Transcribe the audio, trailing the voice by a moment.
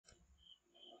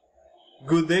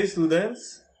Good day,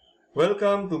 students.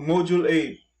 Welcome to Module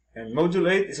 8. And Module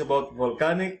 8 is about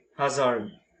volcanic hazard.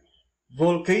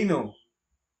 Volcano.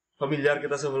 Familiar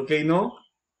kita sa volcano?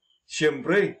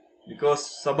 Siyempre, because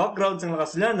sa background ng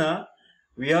lakas niya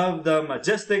we have the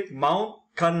majestic Mount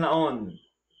Kanlaon.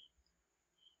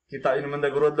 Kita yun naman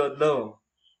dagurod-lodlo.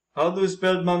 How do you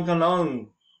spell Mount Kanlaon?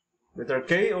 Letter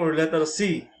K or letter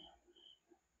C?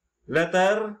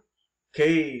 Letter K.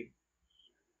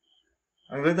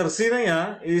 Ang letter C na niya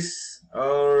is,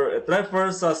 or it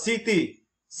refers sa city,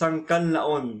 sang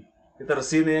Kanlaon. Letter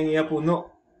C na yung iya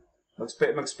puno.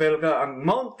 Mag-spell ka. Ang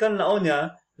Mount Kanlaon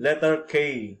niya, letter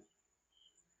K.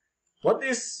 What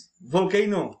is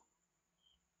volcano?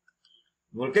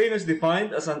 Volcano is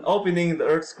defined as an opening in the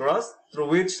Earth's crust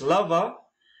through which lava,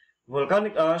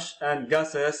 volcanic ash, and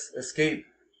gases escape.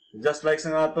 Just like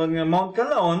sa aton nga Mount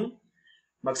Kanlaon,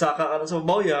 magsaka ka na sa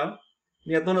babaw ya,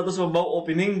 niya na to sa babaw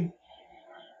opening.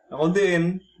 Ang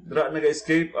diin, dra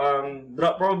nag-escape ang,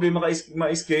 dra probably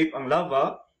ma-escape ang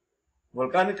lava,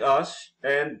 volcanic ash,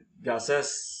 and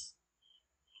gases.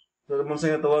 So, naman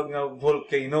sa tawag nga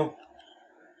volcano.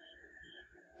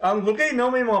 Ang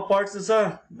volcano may mga parts na sa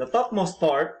the topmost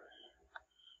part,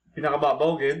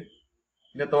 pinakababaw gid,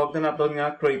 tinatawag na natin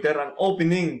nga crater, ang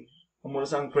opening, mula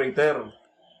sa ang crater.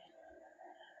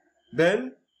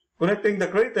 Then, connecting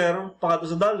the crater,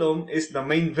 pakadto sa dalom, is the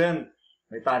main vent.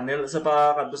 May tunnel sa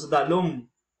pakadto sa dalom.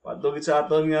 Pakadto gid sa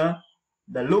aton nga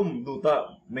dalom, duta,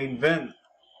 main vent.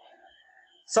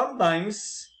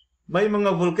 Sometimes, may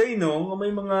mga volcano,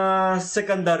 may mga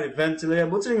secondary vent sila.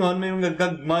 But singon, may mga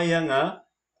gagmaya nga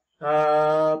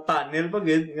tunnel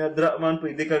pagid, nga dra man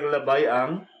pwede kaglabay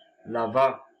ang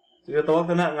lava. So,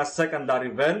 tawag na nga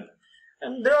secondary vent.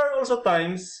 And there are also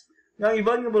times, nga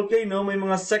ibang nga volcano, may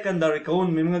mga secondary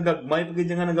cone, may mga gagmay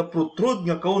pagid nga nagaprotrude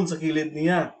nga cone sa kilid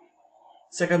niya.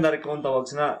 Secondary cone tawag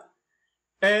na.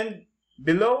 And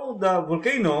below the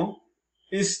volcano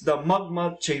is the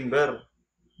magma chamber.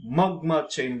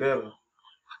 Magma chamber.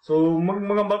 So,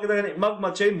 magambal kita ganit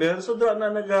magma chamber. So, dra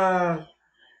na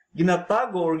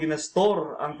ginatago or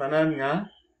ginastore ang tanan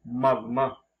nga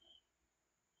magma.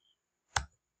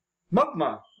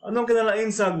 Magma. Anong kinalain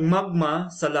sa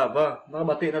magma sa lava?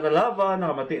 Nakabati na ta lava,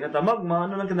 nakabati na ta magma.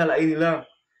 Ano nang kinalain nila?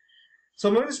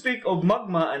 So, when we speak of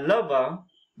magma and lava,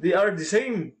 they are the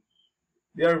same.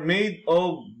 They are made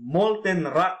of molten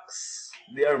rocks.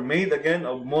 They are made again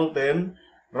of molten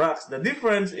rocks. The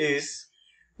difference is,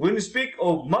 when we speak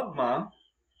of magma,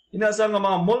 inasa nga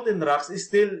mga molten rocks is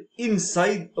still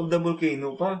inside of the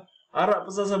volcano pa. Ara pa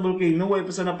sa volcano, way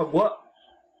pa sa napagwa.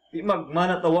 Di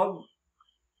magma na tawag.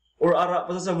 Or ara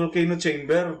pa sa volcano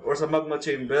chamber or sa magma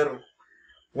chamber.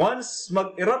 Once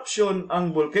mag-eruption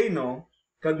ang volcano,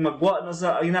 kag magwa na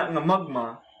sa ina nga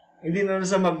magma, hindi na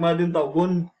sa magma din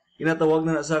tawgon, inatawag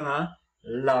na sa nga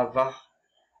lava.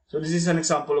 So this is an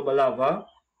example of a lava.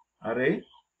 Are?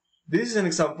 This is an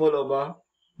example of a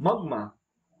magma.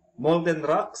 Molten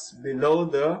rocks below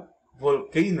the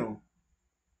volcano.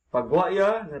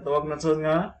 Pagwaya, natawag na sa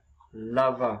nga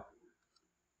lava.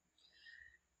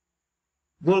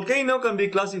 Volcano can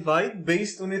be classified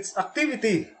based on its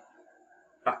activity.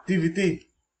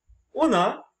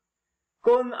 Una,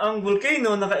 kung ang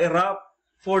volcano naka-erupt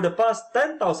for the past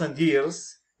 10,000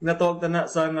 years, natawag na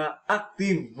sa nga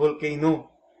active volcano.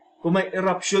 Kung may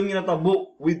eruption nga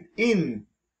natabo within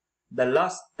the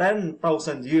last 10,000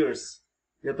 years,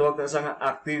 natawag na sa nga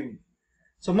active.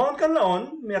 So, Mount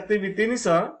Kanlaon, may activity ni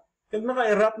sa, kag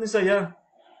naka-erupt ni saya.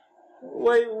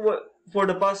 Why, for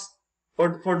the past,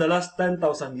 or for the last 10,000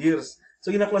 years.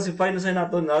 So, gina-classify na sa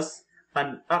natin as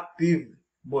an active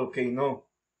volcano.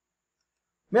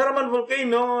 Meron man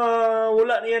volcano,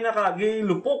 wala niya nakagi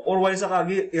lupok or wala sa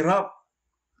kagi erupt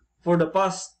for the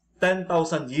past 10,000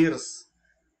 years.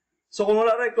 So, kung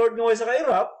wala record nga wala sa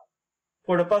ka-erupt,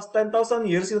 for the past 10,000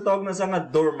 years, itawag na sa nga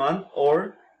dormant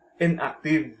or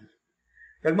inactive.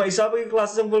 Kag maisabag yung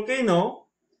klase ng volcano,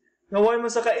 nga wala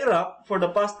man sa ka-erupt for the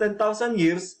past 10,000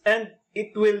 years and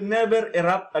it will never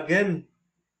erupt again.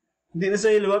 Hindi na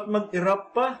sa iluwat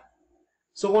mag-erupt pa.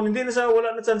 So, kung hindi na sa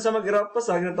wala na sa mag-erupt pa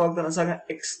sa, ginatawag na sa nga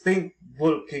extinct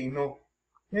volcano.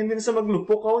 Hindi na sa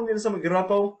maglupok ako, hindi na sa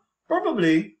mag-erupt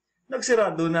probably,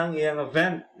 nagsirado na ang iyang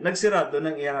vent, nagsirado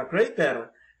ng iyang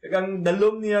crater. Kaya ang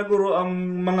dalom niya guro ang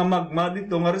mga magma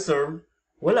dito nga reserve,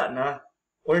 wala na.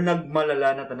 Or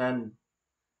nagmalala na tanan.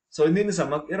 So, hindi na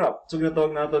sa mag-erupt. So,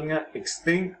 ginatawag natin nga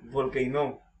extinct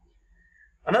volcano.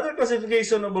 Another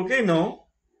classification of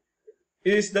volcano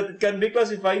is that it can be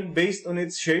classified based on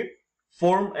its shape,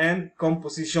 form, and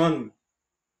composition.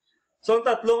 So, ang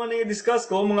tatlo nga nang i-discuss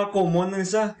ko, mga common na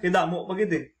isa. Kaya damo pagit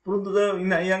eh. Pero ito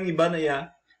inaiyang iba na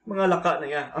iya. mga laka na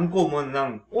iya. Ang common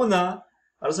lang. Una,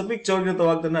 para sa picture,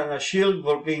 ginatawag na nga shield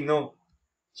volcano.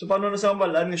 So, paano na sa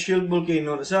kambalaan nga shield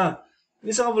volcano na siya?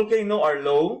 Yung isang volcano are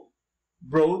low,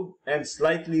 broad, and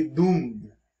slightly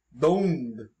domed.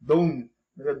 Domed.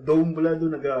 Naga-dome pala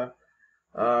doon,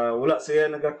 wala siya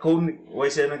naga-cone.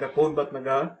 Why siya naga-cone, but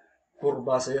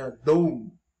naga-kurba siya.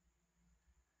 Dome.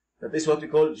 That is what we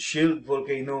call shield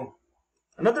volcano.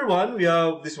 Another one, we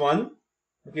have this one.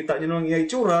 Nakita nyo nung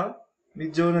itsura.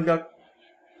 Medyo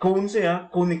naga-cone siya.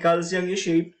 Conical siyang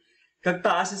i-shape.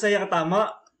 Kagtaas siya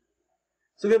katama.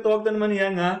 So, ginatawag na naman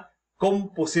niya nga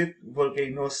composite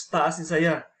volcanoes. Taas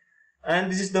siya.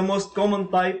 And this is the most common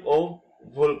type of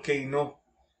volcano.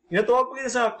 Ginatawag po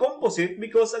sa composite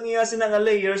because ang iya sinang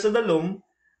layer sa dalom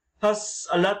has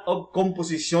a lot of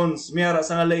compositions. Mayara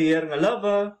sa nga layer nga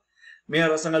lava,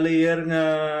 mayara sa nga layer nga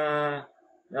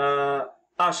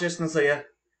ashes na saya.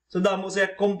 So damo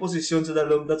saya composition sa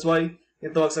dalom. That's why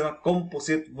ginatawag sa nga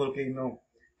composite volcano.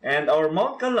 And our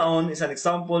Mount Canlaon is an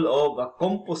example of a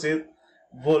composite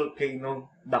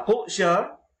volcano. Dako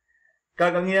siya,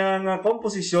 kagang iya nga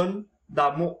composition,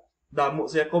 damo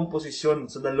siya composition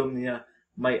sa dalom niya.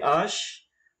 May ash,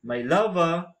 may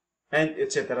lava, and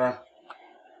etc.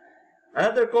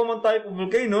 Another common type of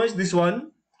volcano is this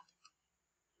one.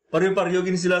 Pariyo-pariyo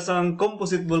gini sila sa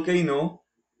composite volcano.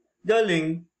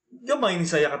 Galing, gamay ni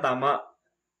saya katama.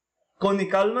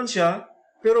 Conical man siya,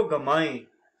 pero gamay.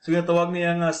 So, ginatawag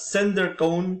niya nga cinder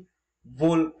cone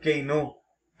volcano.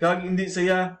 Kag hindi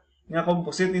saya nga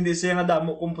composite, hindi saya nga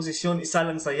damo komposisyon, isa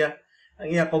lang saya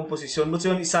ang iya komposisyon. But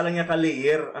so, isa lang nga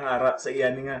ka-layer ang ara sa iya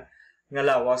nga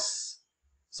lawas.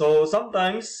 So,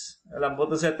 sometimes, alam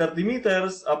po ito sa 30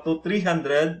 meters up to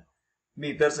 300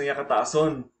 meters ang iya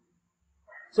kataason.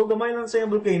 So, gamay lang sa iya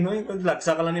volcano.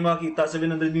 Lagsa ka lang ni makakita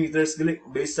 700 meters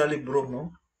based sa libro,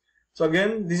 no? So,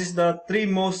 again, this is the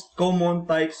three most common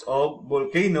types of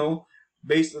volcano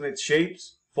based on its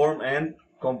shapes, form, and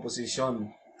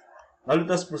composition. Now, let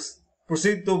us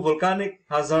proceed to volcanic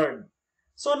hazard.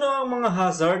 So, ano ang mga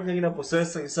hazard na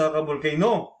ginapossess ng isa ka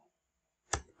volcano?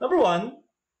 Number one,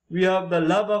 we have the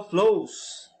lava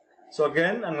flows. So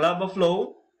again, ang lava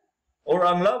flow or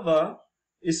ang lava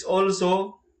is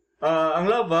also, ang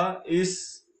lava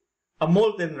is a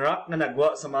molten rock na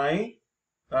nagwa sa may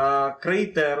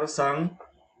crater sang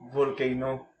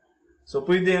volcano. So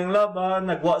pwede ang lava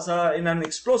nagwa sa in an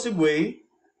explosive way,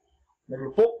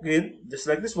 naglupok gid, just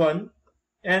like this one,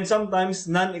 and sometimes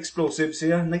non-explosive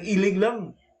siya, nag-ilig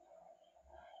lang.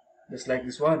 Just like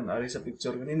this one. Ari sa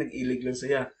picture kanina, nag-ilig lang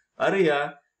siya. Ari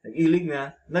nag-ilig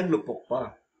na, naglupok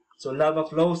pa. So, lava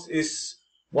flows is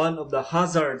one of the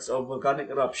hazards of volcanic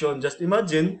eruption. Just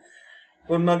imagine,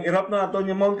 kung mag-erupt na ito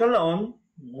yung Mount Canlaon,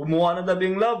 gumawa na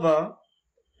dabing lava,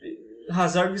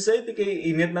 hazard sa ito kay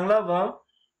init ng lava,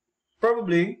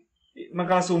 probably,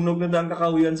 makasunog na dang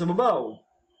kakahuyan sa babaw.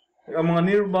 Ang mga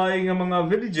nearby nga mga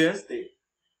villages,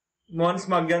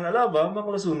 once magyan na lava,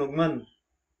 makalasunog man.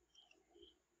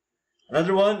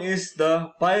 Another one is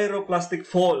the pyroclastic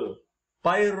fall.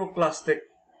 Pyroclastic.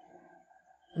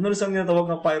 Ano lang tinatawag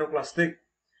ng pyroclastic?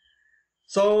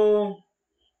 So,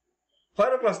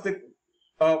 pyroclastic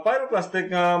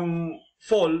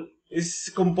fall is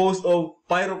composed of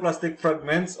pyroclastic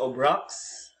fragments of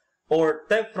rocks or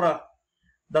tephra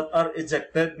that are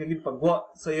ejected ng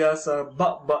pagwa saya sa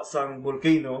baba sang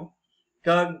volcano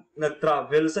kag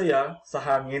nag-travel saya sa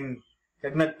hangin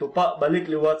kag nagtupa balik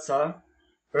liwat sa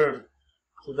earth.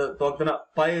 So, tawag na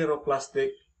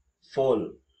pyroclastic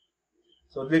fall.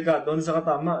 So, delikado ni sa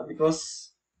katama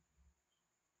because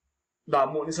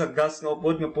damo ni sa gas nga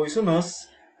upod nga poisonous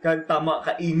kag tama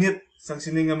kainit sang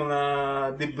sini nga mga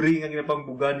debris nga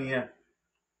ginapangbuga niya.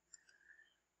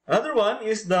 Another one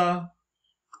is the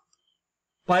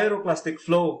pyroclastic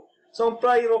flow. So, ang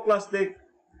pyroclastic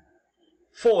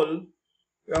fall,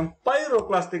 ang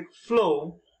pyroclastic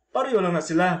flow, pareho lang na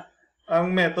sila.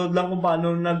 Ang method lang kung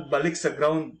paano nagbalik sa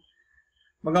ground.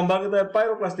 Magambag tayo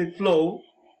pyroclastic flow,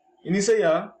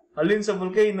 inisaya, halin sa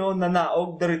volcano na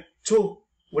naog diretso.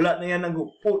 Wala na yan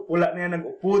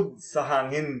nag-upod sa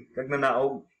hangin kag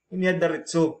nanaog. Hindi yan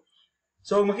diretso.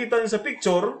 So makita niyo sa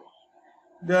picture,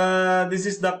 this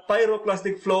is the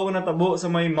pyroclastic flow na tabo sa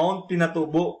may Mount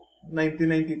Pinatubo,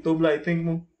 1992 I think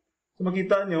mo. So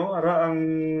makita niyo, ara ang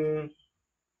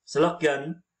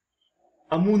salakyan,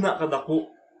 amuna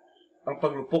kadako ang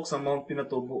paglupok sa Mount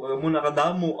Pinatubo. Amuna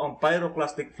kadamo ang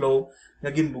pyroclastic flow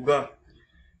na ginbuga.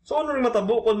 So ano rin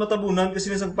matabo kung matabunan kasi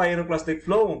nisang pyroclastic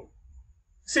flow?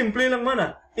 Simple lang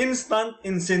man instant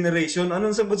incineration.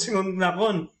 Anong sabot singon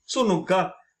nakon? Sunog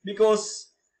ka.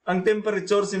 Because ang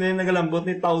temperature sinay nagalambot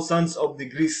ni thousands of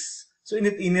degrees. So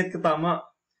init-init katama.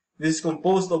 This is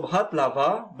composed of hot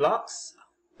lava, blocks,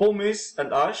 pumice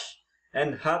and ash,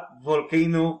 and hot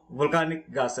volcanic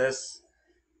gases.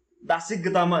 Dasig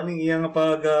katama ning iyang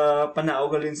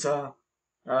panaog galin sa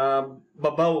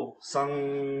babaw sang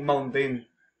mountain.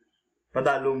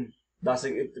 Padalom.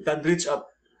 Dasig it can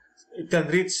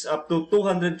reach up to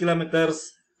 200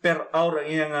 kilometers per hour ang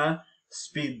iyang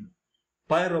speed.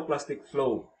 Pyroclastic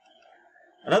flow.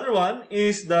 Another one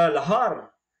is the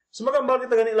lahar. So magambal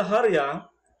kita gani laharya,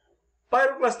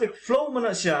 pyroclastic flow man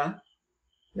na siya,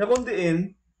 nga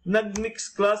kundiin, nagmix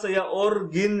klasaya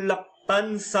or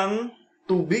ginlaktan sang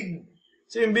tubig.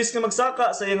 So imbis nga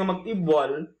magsaka sa iya nga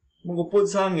mag-ibwal,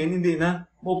 magupod sa hangin, hindi na,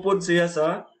 mupod siya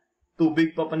sa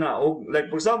tubig papanaog.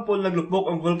 Like for example, naglukbok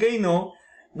ang volcano,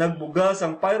 nagbugas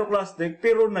ang pyroclastic,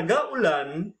 pero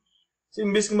nagaulan, so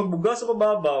imbis nga magbugas sa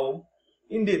pababaw,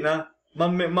 hindi na,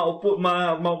 maupod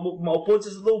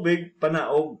sa tubig,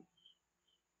 panaog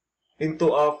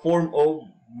into a form of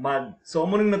mud. So,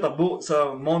 amo ning natabo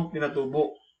sa Mount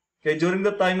Pinatubo. Kaya during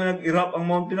that time na nag-erupt ang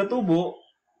Mount Pinatubo,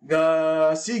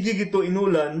 sige gito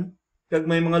inulan, kag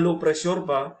may mga low pressure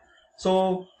pa.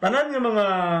 So, tanan nga mga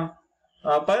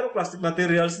pyroclastic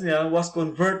materials niya was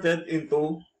converted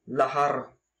into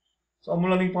lahar. So, amo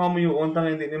lang yung pangamuyoon,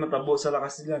 tanga hindi niya matabo sa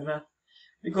lakas nila na.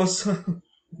 Because,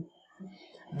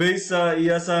 based sa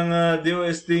iyasang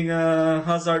DOST nga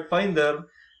hazard finder,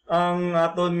 ang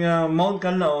aton nga Mount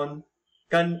Kanlaon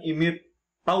can emit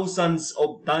thousands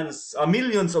of tons,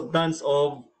 millions of tons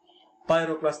of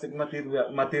pyroclastic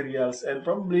materials, and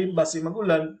probably basi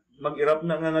magulan, mag-erupt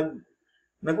na nga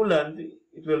nagulan,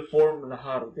 it will form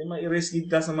lahar. Kaya ma-erase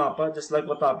gid ka sa mapa, just like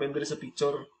what happened dito sa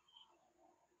picture.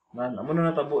 Man, amo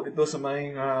na natabo dito sa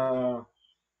may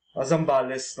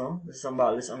Zambales, no? Sa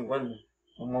Zambales ang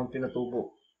Mount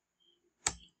Pinatubo.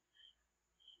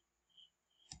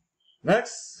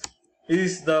 Next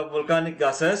is the volcanic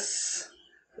gases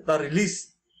that are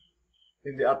released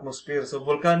in the atmosphere. So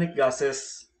volcanic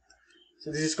gases.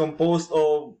 So this is composed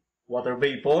of water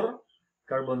vapor,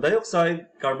 carbon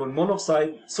dioxide, carbon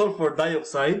monoxide, sulfur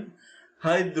dioxide,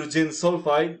 hydrogen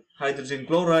sulfide, hydrogen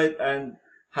chloride, and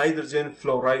hydrogen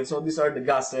fluoride. So these are the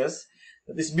gases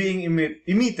that is being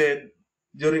emitted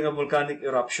during a volcanic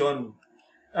eruption.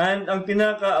 And ang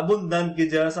pinaka-abundant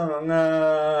kidya sa mga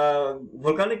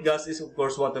volcanic gas is of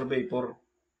course water vapor.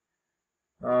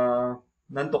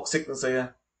 Non-toxic na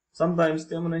saya. Sometimes,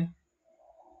 tiyan mo na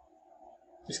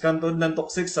iskantod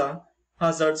non-toxic sa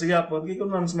hazard sa yapon. Kaya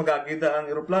kung mas magkakita ang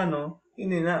aeroplano,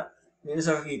 hindi na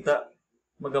sa kakita.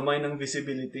 Magamay ng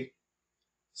visibility.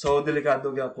 So, delikado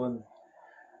yapon.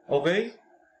 Okay?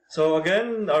 So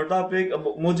again, our topic,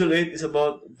 Module 8 is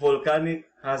about volcanic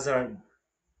hazard.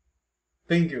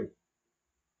 Thank you.